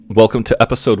Welcome to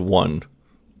episode 1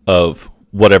 of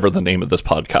whatever the name of this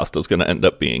podcast is going to end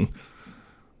up being.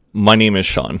 My name is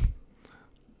Sean.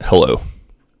 Hello.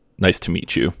 Nice to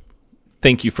meet you.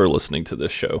 Thank you for listening to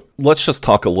this show. Let's just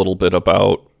talk a little bit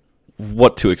about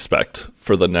what to expect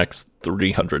for the next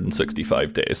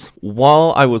 365 days.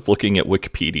 While I was looking at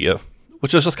Wikipedia,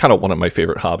 which is just kind of one of my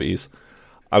favorite hobbies,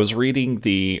 I was reading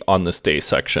the On This Day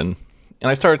section, and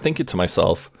I started thinking to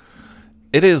myself,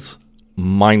 it is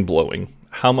mind-blowing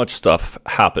how much stuff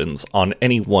happens on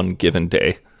any one given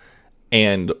day.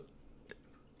 And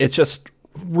it's just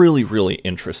really, really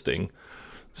interesting.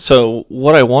 So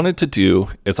what I wanted to do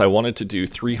is I wanted to do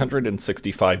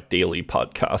 365 daily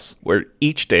podcasts where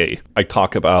each day I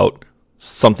talk about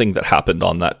something that happened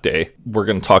on that day. We're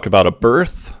going to talk about a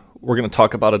birth, we're going to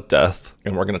talk about a death,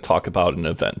 and we're going to talk about an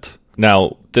event.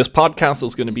 Now, this podcast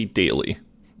is going to be daily.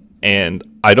 And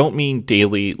I don't mean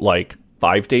daily like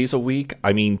 5 days a week.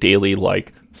 I mean daily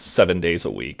like 7 days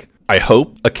a week. I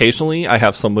hope occasionally I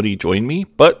have somebody join me,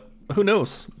 but who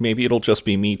knows? Maybe it'll just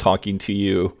be me talking to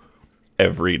you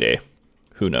every day.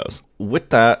 Who knows? With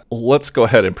that, let's go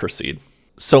ahead and proceed.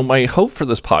 So my hope for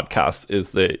this podcast is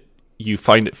that you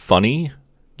find it funny,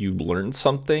 you learn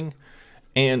something,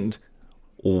 and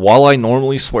while I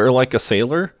normally swear like a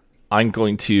sailor, I'm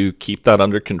going to keep that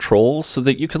under control so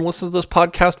that you can listen to this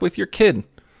podcast with your kid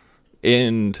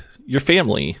and your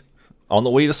family on the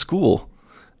way to school,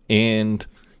 and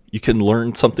you can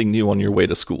learn something new on your way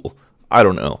to school. I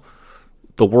don't know.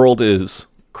 The world is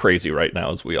crazy right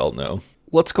now, as we all know.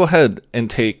 Let's go ahead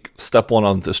and take step 1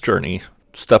 on this journey.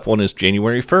 Step 1 is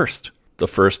January 1st, the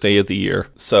first day of the year.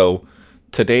 So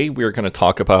today we're going to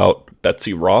talk about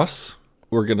Betsy Ross.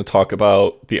 We're going to talk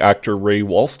about the actor Ray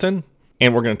Walston,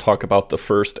 and we're going to talk about the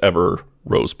first ever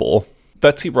Rose Bowl.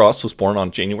 Betsy Ross was born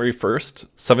on January 1st,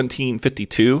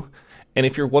 1752, and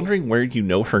if you're wondering where you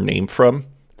know her name from,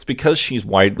 it's because she's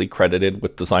widely credited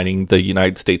with designing the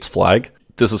United States flag.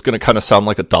 This is going to kind of sound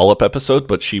like a dollop episode,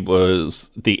 but she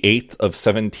was the 8th of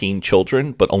 17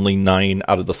 children, but only 9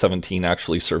 out of the 17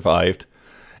 actually survived,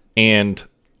 and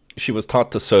she was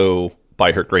taught to sew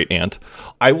by her great aunt.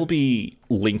 I will be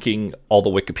linking all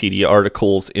the Wikipedia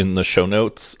articles in the show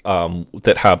notes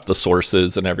that have the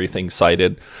sources and everything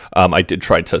cited. I did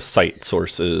try to cite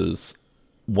sources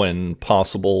when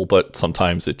possible, but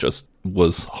sometimes it just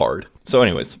was hard. So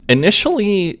anyways,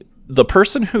 initially, the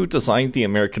person who designed the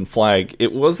American flag,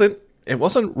 it wasn't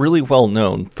really well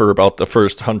known for about the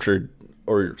first 100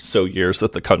 or so years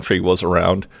that the country was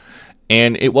around.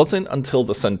 And it wasn't until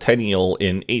the centennial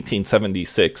in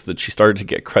 1876 that she started to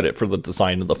get credit for the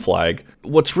design of the flag.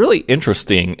 What's really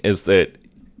interesting is that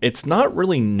it's not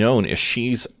really known if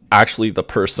she's actually the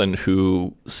person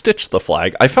who stitched the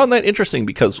flag. I found that interesting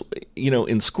because,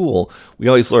 in school, we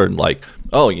always learned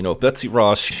Betsy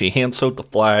Ross, she hand sewed the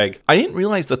flag. I didn't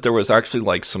realize that there was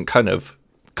actually some kind of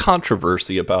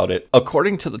controversy about it.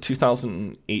 According to the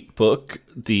 2008 book,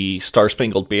 The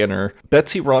Star-Spangled Banner,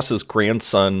 Betsy Ross's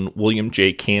grandson, William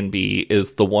J. Canby,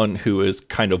 is the one who is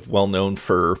kind of well known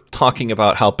for talking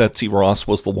about how Betsy Ross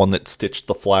was the one that stitched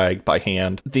the flag by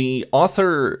hand. The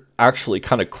author actually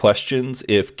kind of questions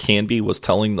if Canby was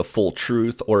telling the full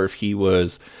truth or if he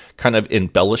was kind of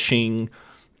embellishing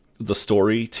the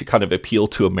story to kind of appeal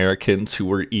to Americans who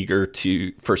were eager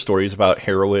for stories about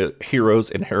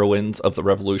heroes and heroines of the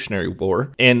Revolutionary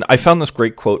War. And I found this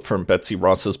great quote from Betsy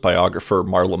Ross's biographer,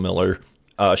 Marla Miller.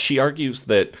 She argues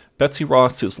that Betsy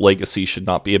Ross's legacy should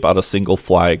not be about a single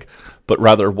flag, but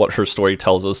rather what her story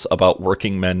tells us about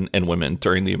working men and women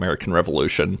during the American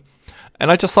Revolution.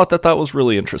 And I just thought that was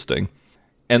really interesting.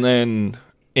 And then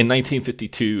in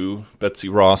 1952, Betsy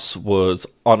Ross was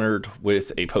honored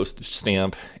with a postage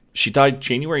stamp. She died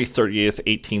January 30th,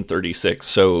 1836,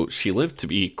 so she lived to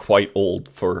be quite old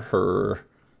for her,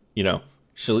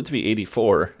 she lived to be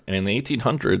 84, and in the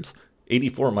 1800s,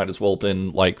 84 might as well have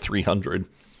been like 300.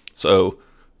 So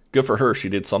good for her, she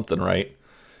did something right.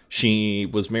 She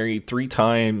was married 3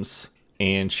 times,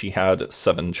 and she had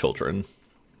 7 children.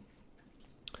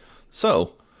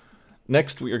 So,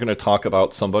 next we are going to talk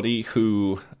about somebody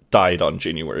who died on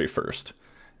January 1st,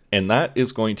 and that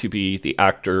is going to be the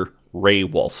actor Ray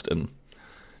Walston.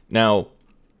 Now,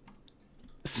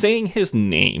 saying his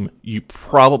name, you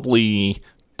probably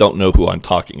don't know who I'm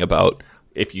talking about.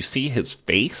 If you see his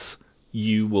face,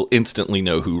 you will instantly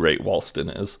know who Ray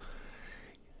Walston is.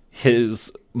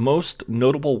 His most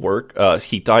notable work,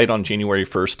 he died on January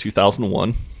 1st,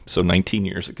 2001, so 19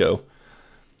 years ago.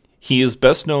 He is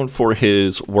best known for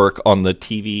his work on the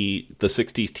 60s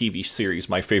TV series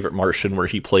My Favorite Martian, where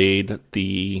he played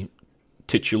the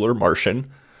titular Martian.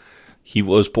 He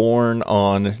was born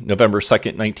on November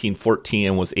 2nd, 1914,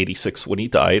 and was 86 when he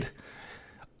died.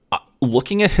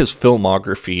 Looking at his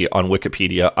filmography on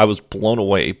Wikipedia, I was blown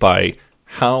away by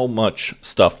how much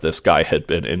stuff this guy had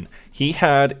been in. He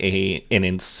had an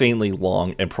insanely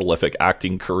long and prolific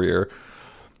acting career.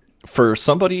 For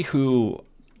somebody who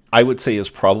I would say is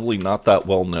probably not that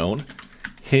well known,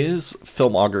 his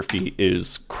filmography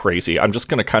is crazy. I'm just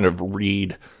going to kind of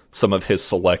read some of his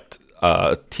select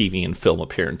TV and film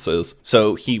appearances.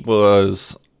 So he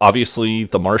was obviously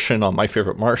the Martian on My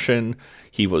Favorite Martian.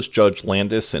 He was Judge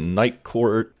Landis in Night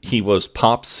Court. He was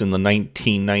Pops in the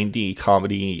 1990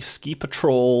 comedy Ski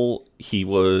Patrol. He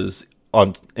was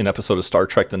on an episode of Star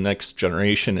Trek The Next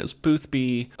Generation as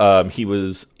Boothby. He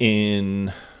was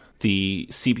in the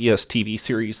CBS TV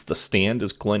series The Stand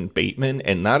as Glenn Bateman,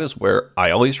 and that is where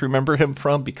I always remember him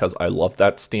from because I love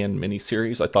that Stand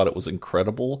miniseries. I thought it was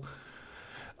incredible.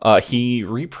 He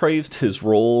reprised his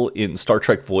role in Star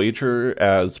Trek Voyager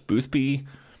as Boothby.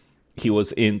 He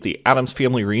was in the Addams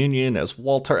Family Reunion as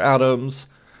Walter Addams.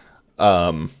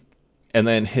 And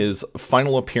then his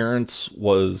final appearance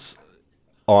was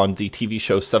on the TV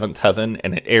show Seventh Heaven,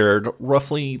 and it aired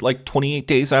roughly like 28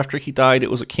 days after he died. It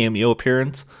was a cameo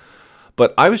appearance.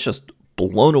 But I was just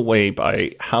blown away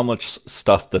by how much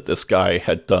stuff that this guy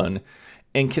had done.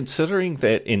 And considering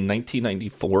that in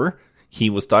 1994, he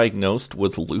was diagnosed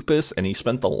with lupus, and he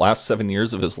spent the last 7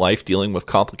 years of his life dealing with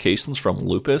complications from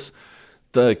lupus,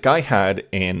 the guy had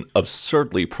an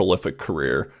absurdly prolific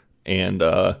career. And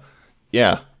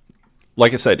yeah,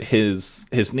 like I said,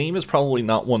 his name is probably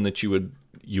not one that you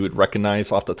would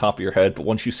recognize off the top of your head, but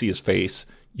once you see his face,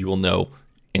 you will know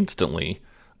instantly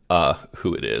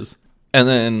who it is. And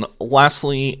then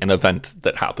lastly, an event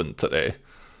that happened today.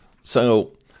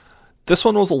 So this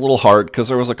one was a little hard because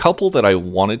there was a couple that I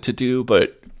wanted to do,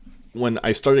 but when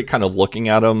I started kind of looking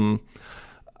at them,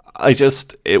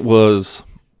 it was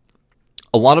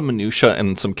a lot of minutia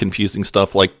and some confusing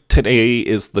stuff. Like today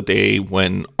is the day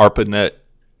when ARPANET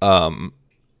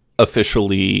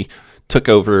officially took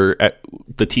over at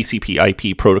the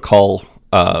TCP/IP protocol,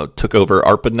 took over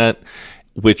ARPANET,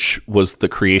 which was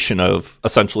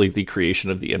essentially the creation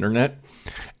of the internet.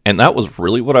 And that was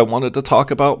really what I wanted to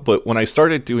talk about. But when I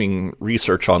started doing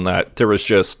research on that, there was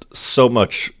just so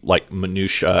much like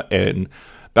minutia and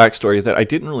backstory that I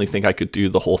didn't really think I could do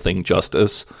the whole thing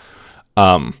justice.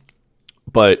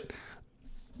 But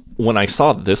when I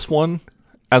saw this one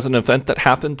as an event that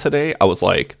happened today, I was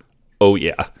like, oh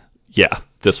yeah,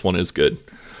 this one is good.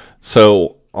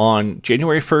 So on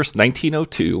January 1st,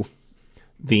 1902,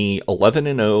 the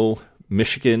 11-0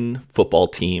 Michigan football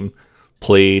team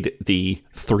played the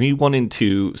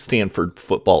 3-1-2 Stanford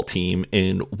football team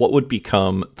in what would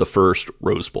become the first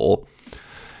Rose Bowl.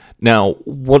 Now,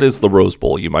 what is the Rose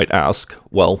Bowl, you might ask?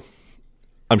 Well,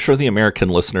 I'm sure the American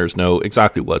listeners know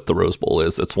exactly what the Rose Bowl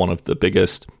is. It's one of the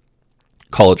biggest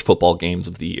college football games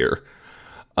of the year.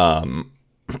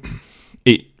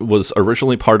 It was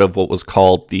originally part of what was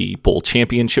called the Bowl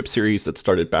Championship Series that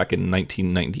started back in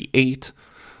 1998.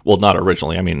 Well, not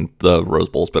originally. I mean, the Rose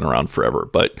Bowl's been around forever.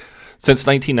 But since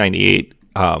 1998,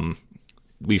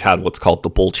 we've had what's called the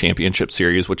Bowl Championship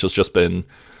Series, which has just been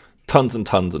tons and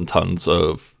tons and tons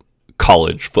of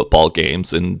college football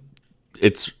games. And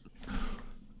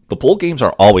the bowl games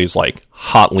are always like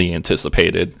hotly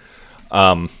anticipated.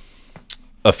 A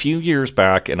few years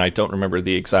back, and I don't remember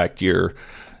the exact year,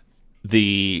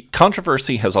 the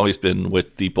controversy has always been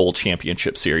with the Bowl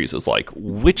Championship Series is like,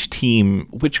 which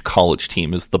college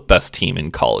team is the best team in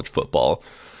college football?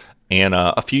 And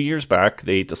a few years back,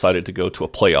 they decided to go to a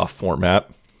playoff format.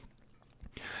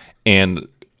 And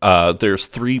there's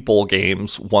 3 bowl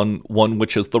games, one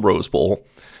which is the Rose Bowl.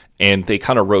 And they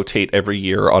kind of rotate every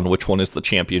year on which one is the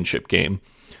championship game.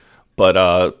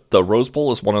 But the Rose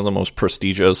Bowl is one of the most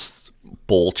prestigious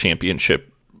bowl championship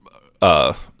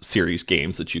series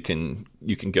games that you can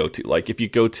go to. Like if you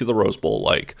go to the Rose Bowl,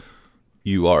 like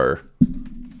you are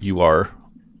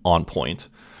on point.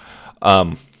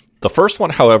 The first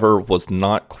one, however, was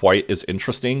not quite as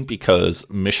interesting because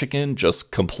Michigan just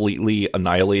completely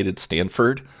annihilated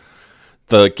Stanford.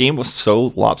 The game was so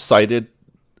lopsided.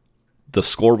 The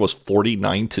score was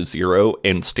 49-0,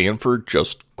 and Stanford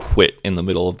just quit in the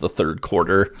middle of the third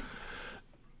quarter.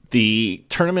 The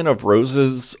Tournament of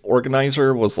Roses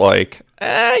organizer was like,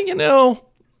 this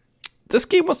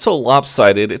game was so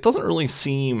lopsided, it doesn't really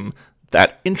seem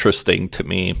that interesting to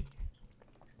me.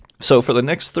 So for the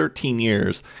next 13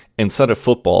 years, instead of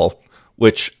football,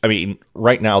 which, I mean,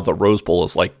 right now the Rose Bowl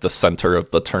is like the center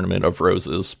of the Tournament of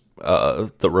Roses, all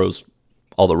the Rose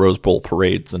Bowl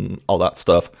parades and all that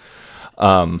stuff.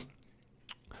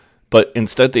 But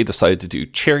instead, they decided to do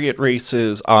chariot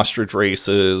races, ostrich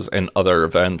races, and other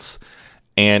events.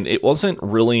 And it wasn't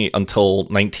really until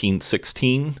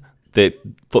 1916 that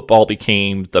football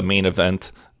became the main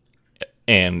event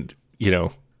and,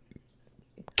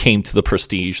 came to the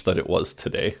prestige that it was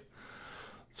today.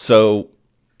 So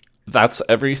that's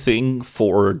everything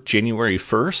for January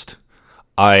 1st.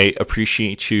 I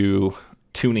appreciate you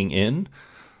tuning in.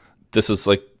 This is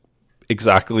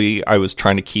exactly, I was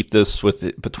trying to keep this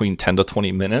between 10 to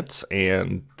 20 minutes,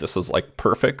 and this is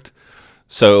perfect.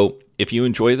 So if you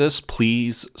enjoy this,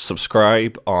 please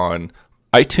subscribe on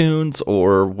iTunes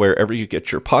or wherever you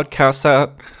get your podcasts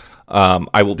at.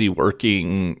 I will be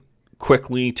working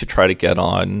quickly to try to get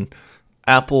on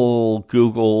Apple,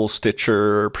 Google,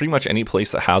 Stitcher, pretty much any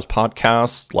place that has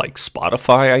podcasts, like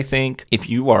Spotify, I think. If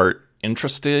you are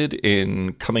interested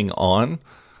in coming on,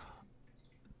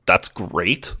 that's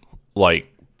great.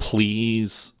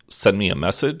 Please send me a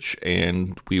message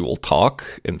and we will talk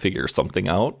and figure something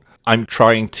out. I'm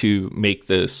trying to make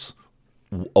this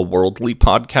a worldly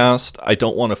podcast. I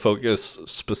don't want to focus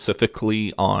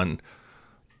specifically on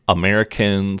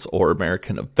Americans or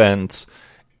American events.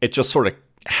 It just sort of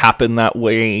happened that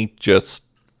way, just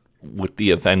with the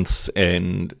events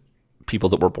and people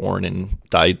that were born and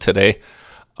died today.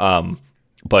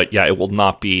 But yeah, it will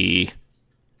not be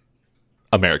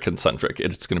American centric.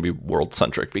 It's going to be world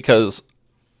centric because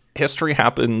history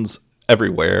happens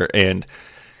everywhere, and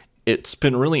it's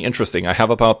been really interesting. I have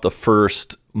about the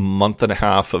first month and a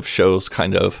half of shows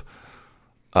kind of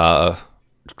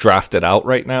drafted out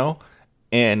right now,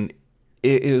 and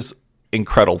it is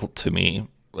incredible to me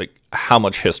how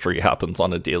much history happens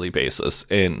on a daily basis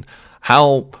and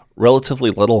how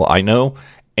relatively little I know.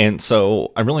 And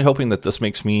so I'm really hoping that this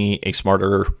makes me a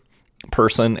smarter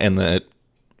person and that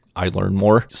I learn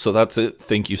more. So that's it.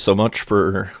 Thank you so much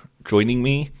for joining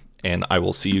me, and I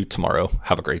will see you tomorrow.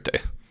 Have a great day.